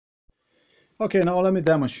Okay, now let me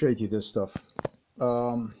demonstrate you this stuff.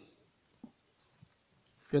 Um,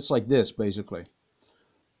 it's like this, basically.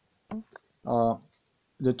 Uh,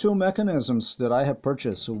 the two mechanisms that I have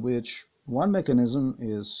purchased, which one mechanism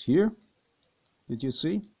is here. Did you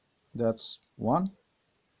see? That's one.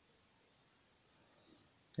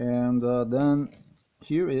 And then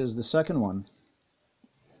here is the second one.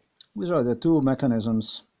 These are the two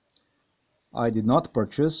mechanisms I did not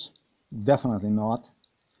purchase. Definitely not.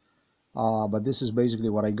 But this is basically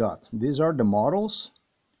what I got. These are the models,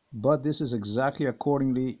 but this is exactly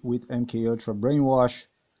accordingly with MK Ultra Brainwash.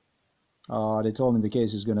 They told me the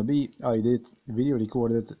case is gonna be. I did video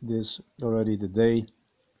recorded this already the day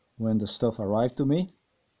when the stuff arrived to me.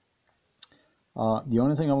 The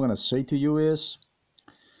only thing I'm gonna say to you is,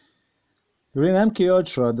 during MK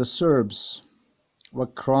Ultra, the Serbs were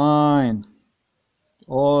crying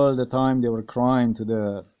all the time. They were crying to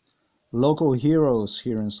the local heroes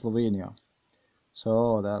here in Slovenia.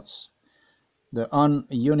 So that's the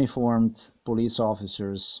ununiformed police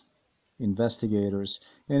officers, investigators,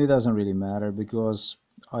 and it doesn't really matter because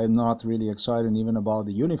I'm not really excited even about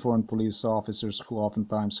the uniformed police officers who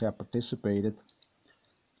oftentimes have participated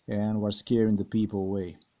and were scaring the people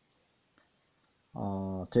away.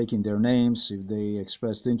 Taking their names, if they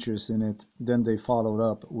expressed interest in it, then they followed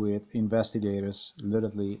up with investigators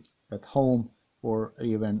literally at home or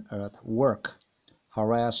even at work,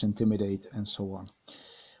 harass, intimidate, and so on.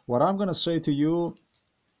 What I'm going to say to you,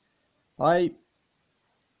 the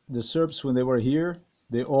Serbs, when they were here,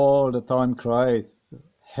 they all the time cried,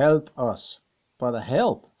 help us. But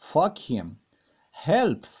help, fuck him.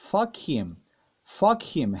 Help, fuck him. Fuck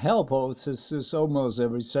him, help. Oh, it's almost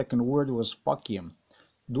every second word was fuck him.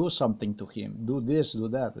 Do something to him. Do this, do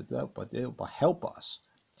that. But help us.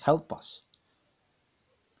 Help us.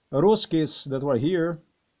 Ruskis that were here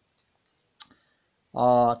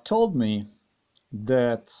told me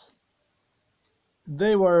that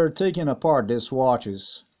they were taking apart these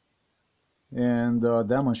watches and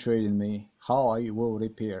demonstrating me how I will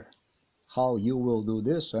repair, how you will do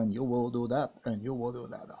this and you will do that and you will do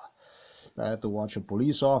that. I had to watch the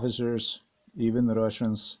police officers, even the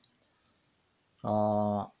Russians,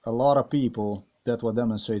 a lot of people that were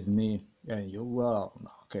demonstrating me. And you, well,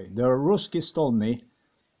 okay, the Ruskis told me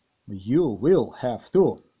you will have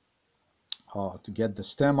to get the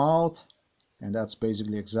stem out, and that's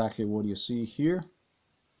basically exactly what you see here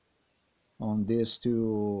on these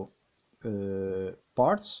two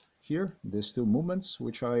parts here, these two movements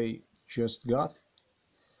which I just got.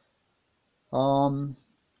 What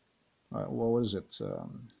was it?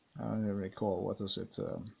 I don't even recall. What was it?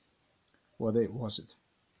 What day was it?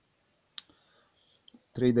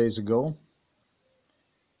 3 days ago.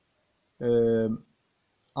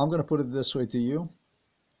 I'm gonna put it this way to you.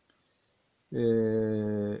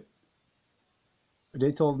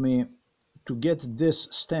 They told me to get this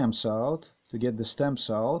stamps out, to get the stamps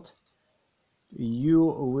out,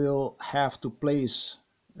 you will have to place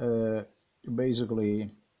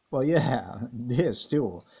basically, well, yeah, this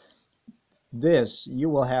too. This, you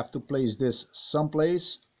will have to place this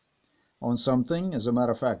someplace on something. As a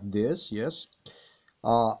matter of fact, this, yes,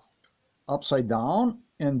 upside down,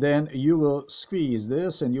 and then you will squeeze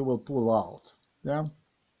this and you will pull out. Yeah.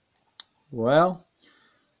 Well,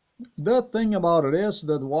 the thing about it is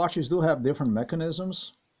that watches do have different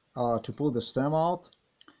mechanisms to pull the stem out.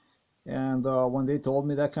 And when they told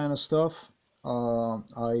me that kind of stuff, I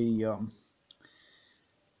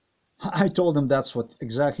told them that's what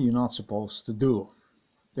exactly you're not supposed to do.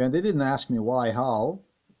 And they didn't ask me why, how.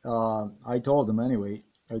 I told them anyway.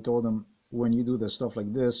 I told them, when you do the stuff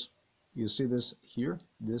like this, you see this here?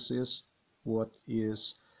 This is what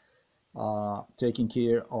is taking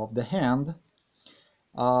care of the hand.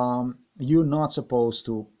 You're not supposed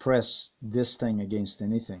to press this thing against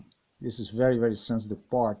anything. This is very, very sensitive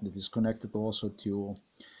part that is connected also to,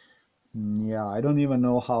 yeah, I don't even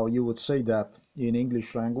know how you would say that in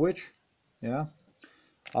English language. Yeah.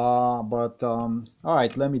 All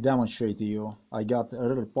right, let me demonstrate to you. I got a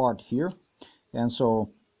little part here, and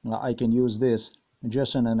so I can use this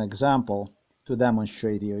just in an example to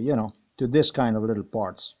demonstrate you, to this kind of little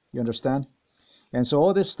parts. You understand? And so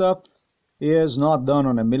all this stuff is not done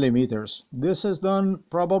on a millimeters. This is done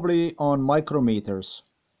probably on micrometers.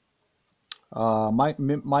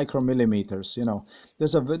 Micromillimeters,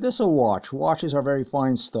 This is a watch. Watches are very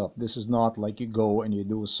fine stuff. This is not like you go and you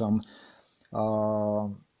do some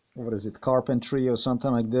what is it, carpentry or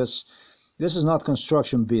something like this. This is not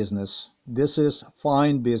construction business. This is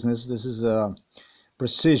fine business. This is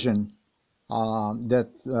precision that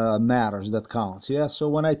matters, that counts. Yeah. So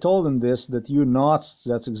when I told them this, that's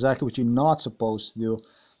exactly what you're not supposed to do.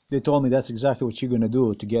 they told me that's exactly what you're gonna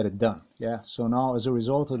do to get it done. Yeah, so now as a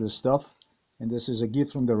result of this stuff, and this is a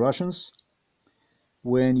gift from the Russians,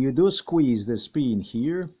 when you do squeeze this pin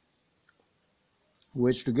here,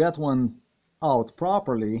 which to get one out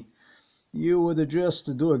properly, you would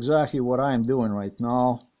just do exactly what I'm doing right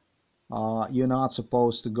now. You're not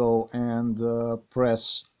supposed to go and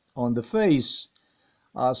press on the face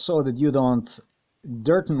so that you don't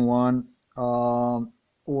dirten one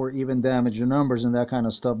or even damage the numbers and that kind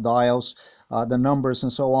of stuff, dials, the numbers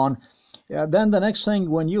and so on. Yeah, then the next thing,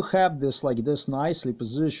 when you have this like this nicely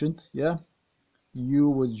positioned, yeah, you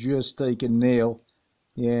would just take a nail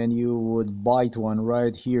and you would bite one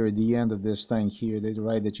right here at the end of this thing here,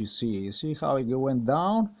 right that you see. You see how it went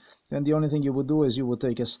down? Then the only thing you would do is you would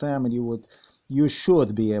take a stem and you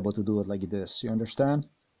should be able to do it like this. You understand?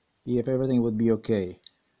 If everything would be okay.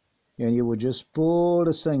 And you would just pull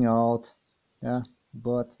this thing out, yeah.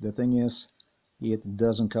 But the thing is, it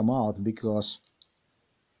doesn't come out because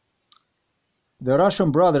the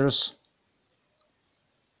Russian brothers,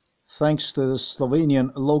 thanks to the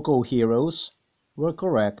Slovenian local heroes, were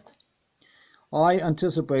correct. I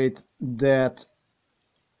anticipate that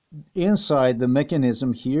inside the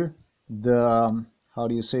mechanism here, the how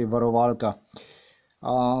do you say, varovalka,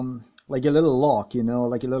 like a little lock, you know,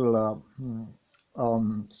 like a little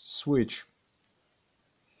switch.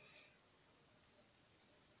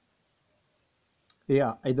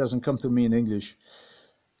 Yeah, it doesn't come to me in English.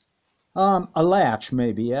 A latch,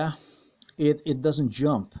 maybe, yeah. It doesn't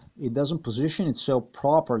jump. It doesn't position itself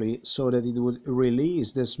properly so that it would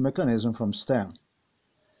release this mechanism from stem.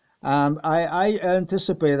 I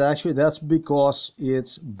anticipate actually that's because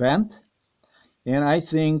it's bent, and I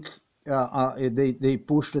think they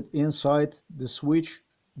pushed it inside the switch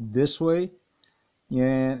this way,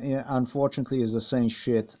 and unfortunately it's the same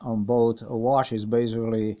shit on both washes,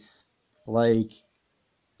 basically like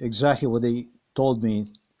exactly what they told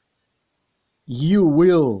me. You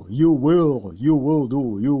will do, you will,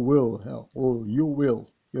 or you will.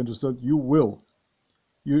 You understand? You will.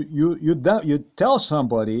 You tell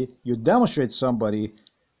somebody, you demonstrate somebody,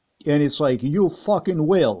 and it's like you fucking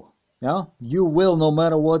will. Yeah, you will, no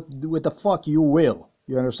matter what the fuck you will.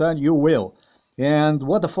 You understand? You will. And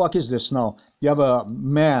what the fuck is this now? You have a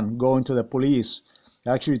man going to the police,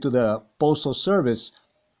 actually to the postal service,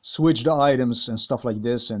 switch the items and stuff like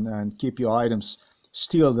this, and keep your items,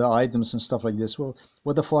 steal the items and stuff like this. Well,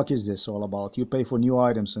 what the fuck is this all about? You pay for new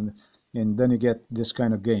items and then you get this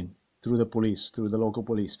kind of game through the police, through the local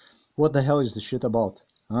police. What the hell is this shit about?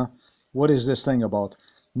 Huh? What is this thing about?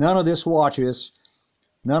 None of this watches,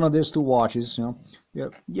 none of these two watches, you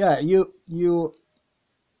know. Yeah, you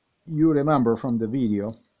remember from the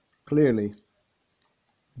video clearly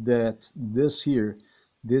that this here,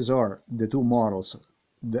 these are the two models,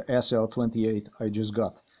 the SL28 I just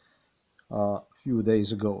got a few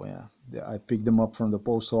days ago. Yeah, I picked them up from the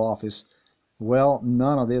postal office. Well,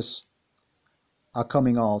 none of this are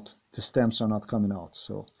coming out. The stems are not coming out.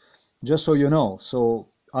 So just so you know, so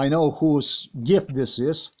I know whose gift this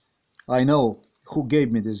is. I know who gave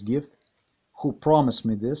me this gift, who promised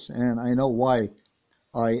me this, and I know why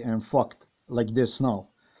I am fucked like this now.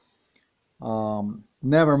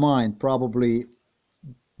 Never mind, probably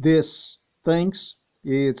these things,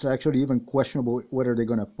 it's actually even questionable whether they're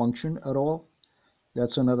going to function at all.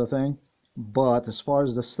 That's another thing. But as far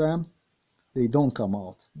as the stem, they don't come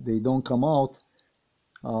out. They don't come out,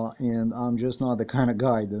 and I'm just not the kind of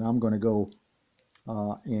guy that I'm going to go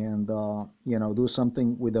and you know, do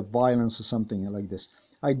something with the violence or something like this.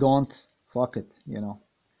 I don't. Fuck it, you know.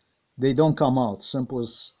 They don't come out. Simple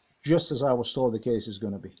as, just as I was told the case is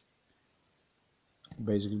going to be.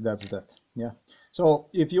 Basically, that's that. Yeah. So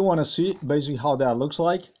if you want to see basically how that looks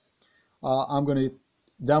like, I'm going to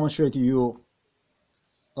demonstrate to you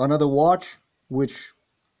another watch which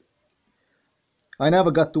I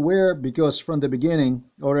never got to wear because from the beginning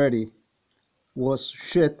already was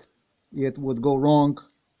shit. It would go wrong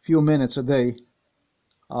few minutes a day,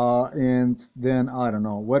 and then I don't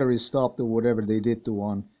know whether it stopped or whatever they did to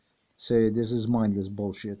one, say this is mindless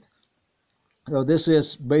bullshit. So this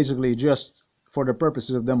is basically just for the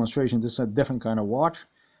purposes of demonstration. This is a different kind of watch.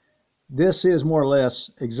 This is more or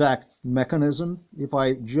less exact mechanism. If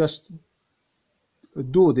I just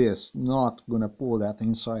do this, not gonna pull that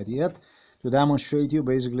inside yet, to demonstrate you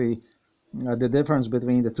basically the difference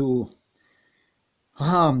between the two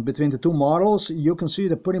models. You can see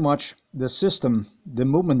that pretty much the system, the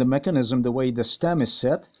movement, the mechanism, the way the stem is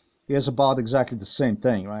set is about exactly the same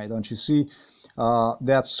thing, right? Don't you see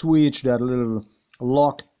that switch, that little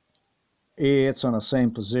lock, it's on the same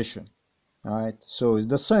position. All right, so it's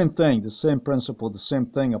the same thing, the same principle, the same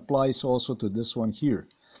thing applies also to this one here.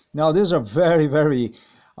 Now these are very, very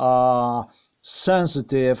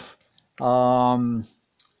sensitive, um,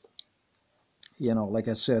 like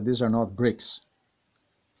I said, these are not bricks.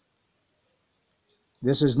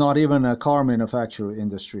 This is not even a car manufacturer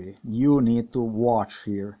industry. You need to watch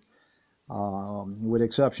here, with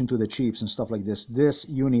exception to the Chiefs and stuff like this. This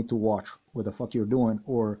you need to watch what the fuck you're doing,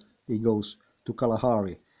 or it goes to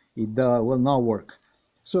Kalahari. It will not work.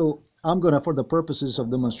 So I'm gonna, for the purposes of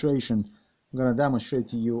demonstration, I'm gonna demonstrate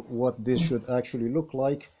to you what this should actually look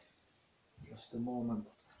like. Just a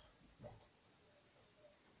moment.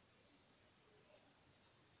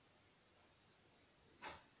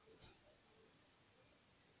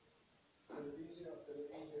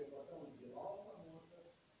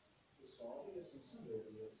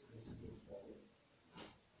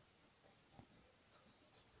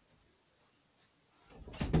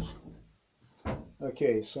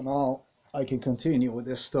 Okay, so now I can continue with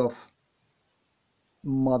this stuff.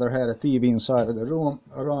 Mother had a TV inside of the room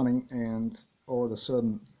running, and all of a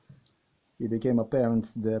sudden it became apparent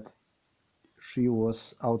that she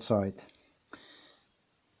was outside.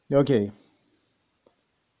 Okay,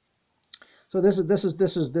 so this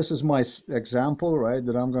is my example, right?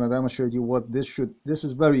 That I'm gonna demonstrate you what this should. This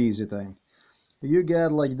is very easy thing. You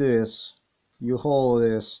get like this, you hold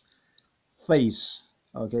this face,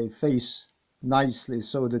 okay, face nicely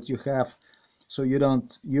so that so you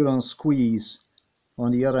don't squeeze. On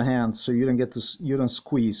the other hand, so you don't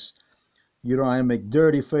squeeze, you don't make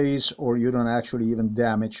dirty face, or you don't actually even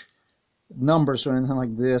damage numbers or anything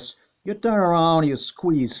like this. You turn around, you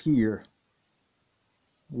squeeze here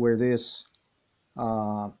where this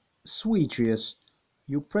switch is,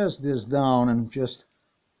 you press this down, and just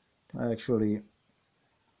actually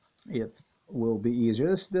it will be easier.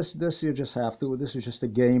 This you just have to. This is just a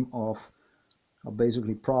game of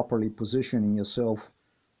basically properly positioning yourself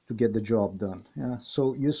to get the job done. Yeah.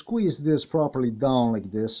 So you squeeze this properly down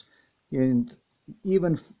like this, and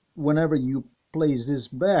even whenever you place this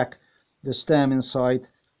back, the stem inside,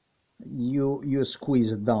 you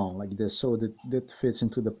squeeze it down like this so that that fits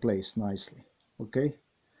into the place nicely. Okay.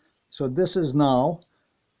 So this is now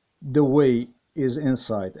the way is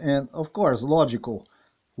inside, and of course logical.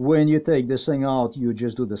 When you take this thing out, you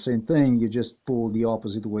just do the same thing. You just pull the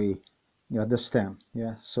opposite way, yeah, the stem.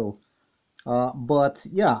 Yeah. So but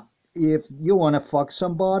yeah, if you want to fuck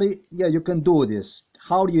somebody, yeah, you can do this.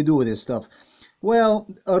 How do you do this stuff? Well,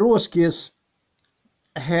 Ruskis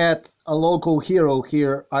had a local hero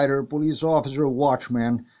here, either police officer or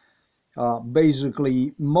watchman.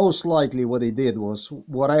 Basically, most likely what they did was,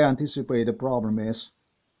 what I anticipate the problem is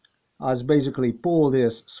basically pull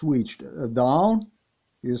this switch down,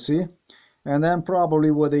 you see? And then probably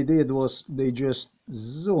what they did was they just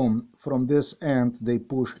zoom from this end, they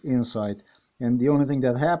pushed inside. And the only thing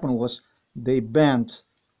that happened was they bent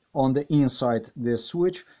on the inside this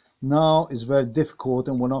switch. Now it's very difficult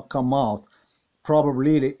and will not come out.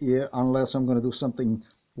 Probably, yeah, unless I'm going to do something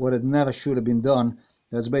what it never should have been done.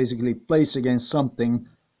 That's basically place against something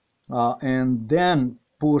and then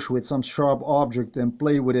push with some sharp object and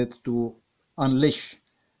play with it to unleash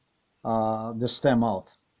the stem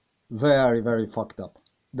out. Very, very fucked up.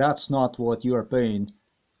 That's not what you're paying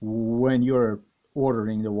when you're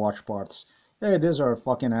ordering the watch parts. Hey, these are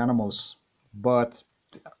fucking animals. But,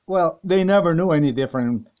 well, they never knew any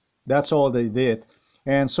different. That's all they did.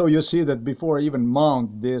 And so you see that before I even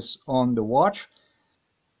mount this on the watch,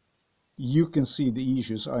 you can see the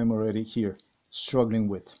issues I'm already here struggling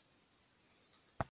with.